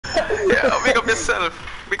Yeah, big up yourself.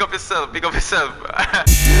 Big up yourself. Big up yourself.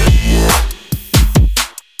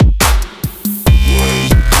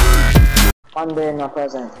 Monday not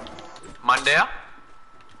present. Monday?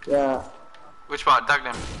 Yeah. Which part? Tag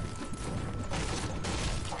them.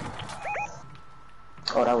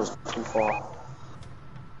 Oh, that was too far.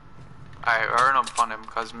 Alright, run up on them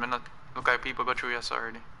because me not look like people go through yes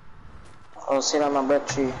already. Oh, see that my bread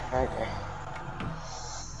tree right there.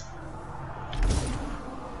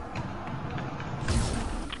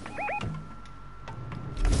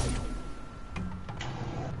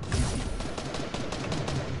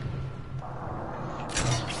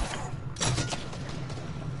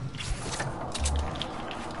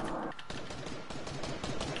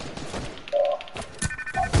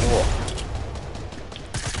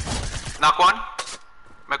 Knock one.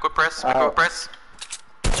 Make a press. Make a press.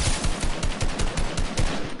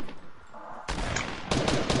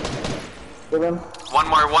 Give him. One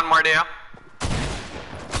more there.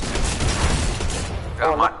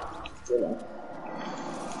 Got one. Give him.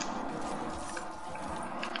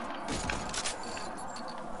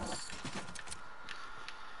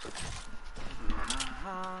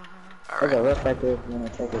 There's a ref right there if you wanna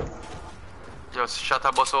check it. Just shut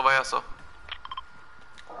a bus over here, so.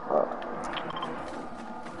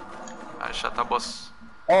 I shut a bus.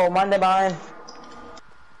 Oh, Monday behind.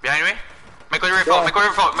 Behind me? Make a reef out, make a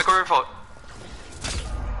reef out, make a reef out.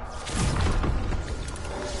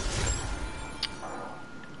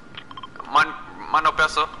 Man up here,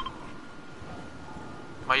 so.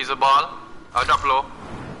 I use a ball. I'll drop low.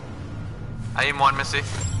 I aim one, Missy.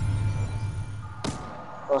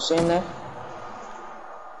 Oh, see him there?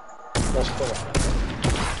 Let's go.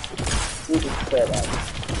 You just clear that.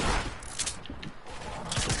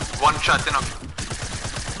 One shot enough.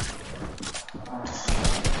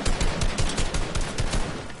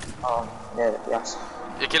 Oh, yeah, yes.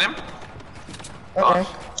 You kill him? Okay.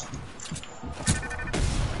 Oh.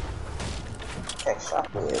 Check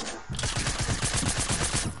shot for you.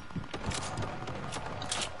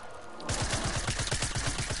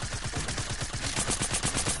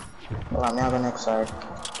 Well, I'm on the next side.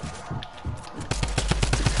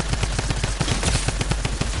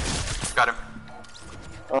 Got him.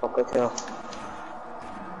 Oh, good kill.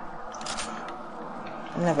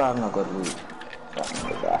 I never have no good loot. That's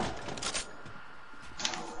not bad.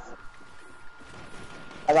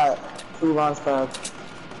 I got 2 launch pads.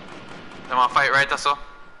 They wanna fight right, so.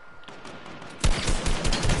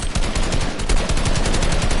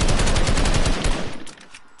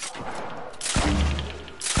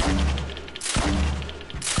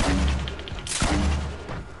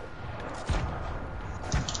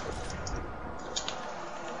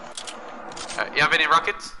 You have any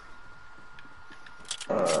rockets?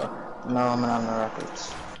 No, I'm not on the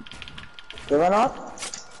rockets. You run off?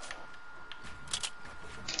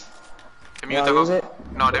 The mute go.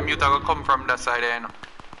 No, the mute go come from that side there, you know.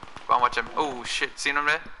 Go and watch him. Oh shit, seen him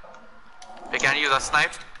there? You can use a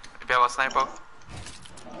snipe if you have a sniper.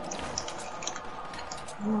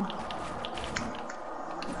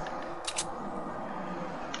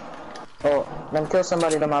 Oh, let me kill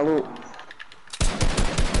somebody to my loot.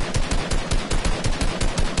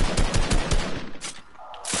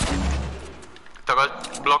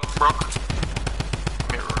 Block broke.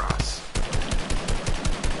 Mirrors.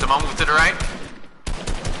 The man move to the right.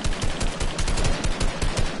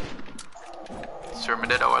 Sure, me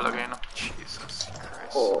dead a while ago, you know. Jesus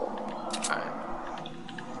Christ. Oh. Alright.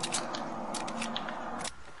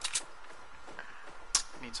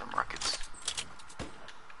 Need some rockets.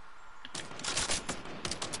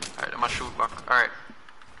 Alright, I'm gonna shoot back. Alright.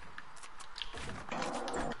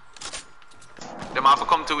 They might have to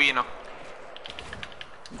come to we, you know.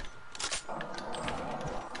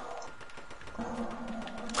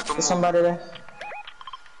 There's somebody there.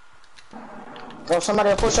 Oh, somebody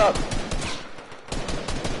will push up.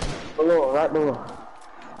 Below, right below.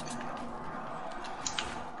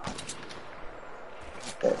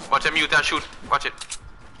 Watch him mute and shoot. Watch it.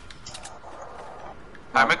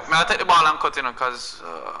 Alright, I'll take the ball and cut in, cause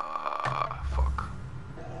fuck.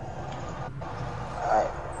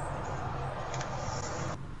 Alright.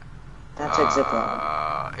 I'll take zip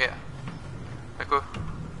line. Yeah. Go.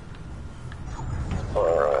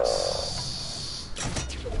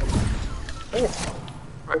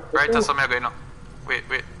 Right, that's something I'm going now. Wait.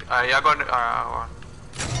 You're going.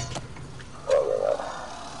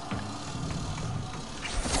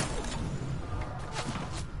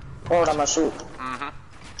 Oh, I'm gonna shoot. Mm-hmm.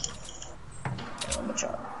 I'm gonna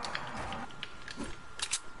try.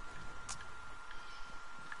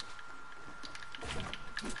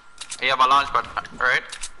 You have a launch pad, right?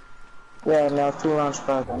 Yeah, now 2 launch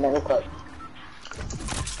pad. And then look at.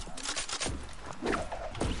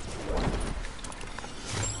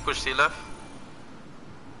 Push to left.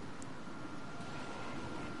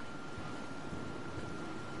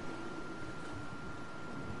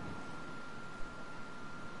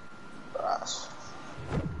 Brass.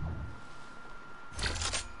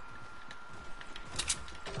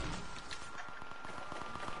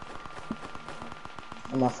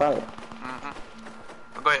 I'm on fire.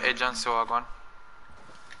 I'll go ahead, edge and see what I'm going.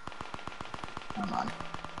 Come on.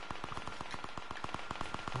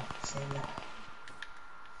 Same there.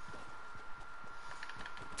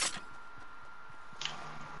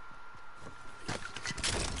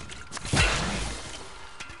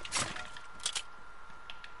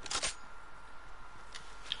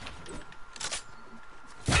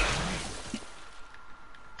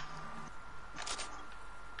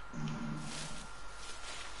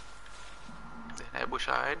 Then bush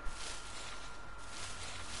hide.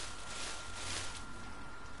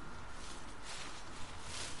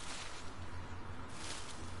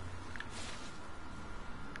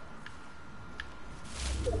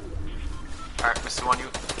 Alright, Mr. One, you.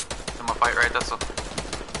 I'm gonna fight right, that's all.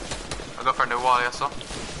 I'll go for the wall, yeah, so.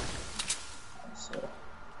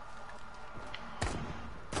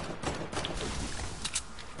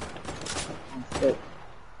 Shit.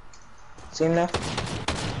 See him there?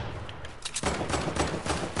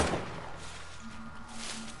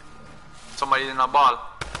 Somebody in a ball.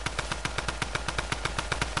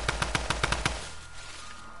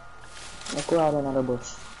 Let's go out another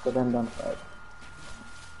bush. Get them done fight.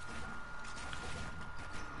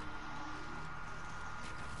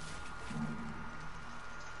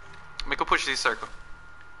 Make a push this circle.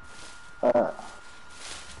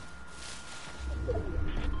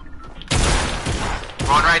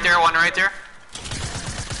 One right there, one right there.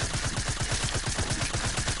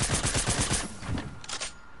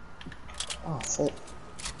 Oh, shit.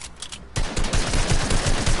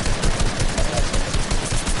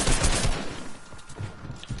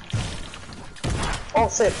 Oh,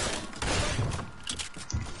 shit.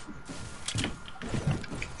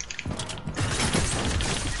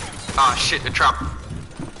 Ah, shit, the trap.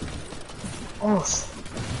 Oh, shit.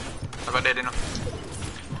 I got dead, you know.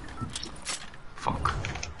 Fuck.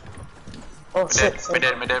 Oh, shit. Me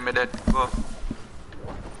dead. Go.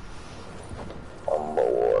 On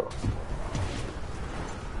board.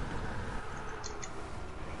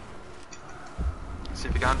 See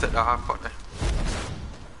if you can take that half pot there.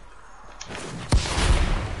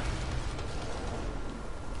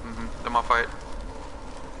 Them off fight.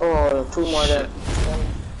 Oh, 2 more there.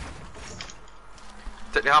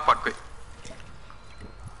 Take the half pot quick.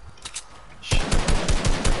 Shit.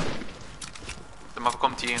 Them off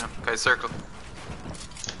come to you, you know. Okay, circle.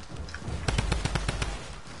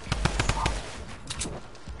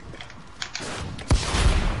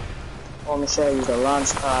 Let me show you the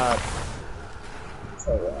launch pad.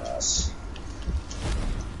 For us.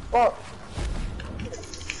 What?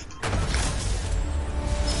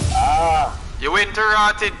 Ah. You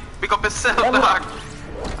interrupted. Pick up yourself, dog.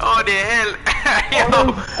 Oh the hell.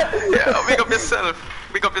 Yo. Pick up yourself.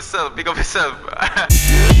 Pick up yourself.